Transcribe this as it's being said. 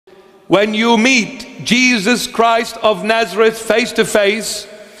when you meet Jesus Christ of Nazareth face to face,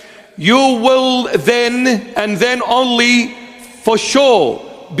 you will then, and then only for sure,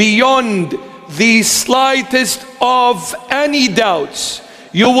 beyond the slightest of any doubts,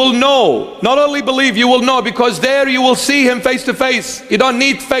 you will know, not only believe, you will know, because there you will see him face to face. You don't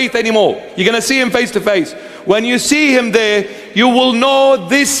need faith anymore. You're going to see him face to face. When you see him there, you will know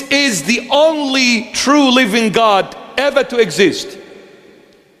this is the only true living God ever to exist.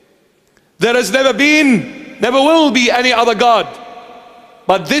 There has never been, never will be any other God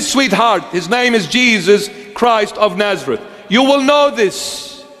but this sweetheart. His name is Jesus Christ of Nazareth. You will know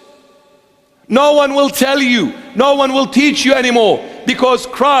this. No one will tell you, no one will teach you anymore, because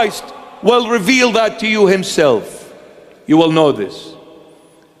Christ will reveal that to you himself. You will know this.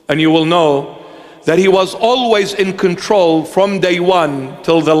 And you will know that he was always in control from day one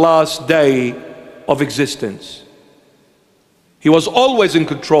till the last day of existence. He was always in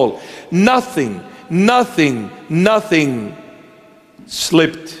control. Nothing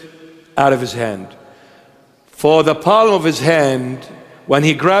slipped out of his hand. For the palm of his hand, when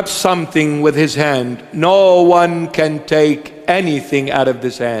he grabs something with his hand, no one can take anything out of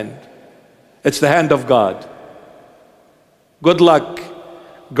this hand. It's the hand of God. Good luck.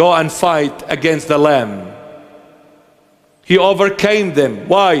 Go and fight against the Lamb. He overcame them.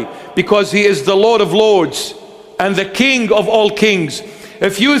 Why? Because he is the Lord of Lords and the King of all kings.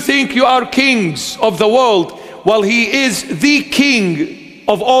 If you think you are kings of the world, well, he is the King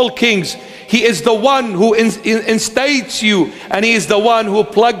of all kings. He is the one who instates you, and he is the one who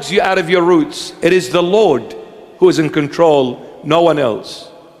plugs you out of your roots. It is the Lord who is in control, no one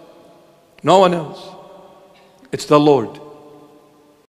else. No one else. It's the Lord.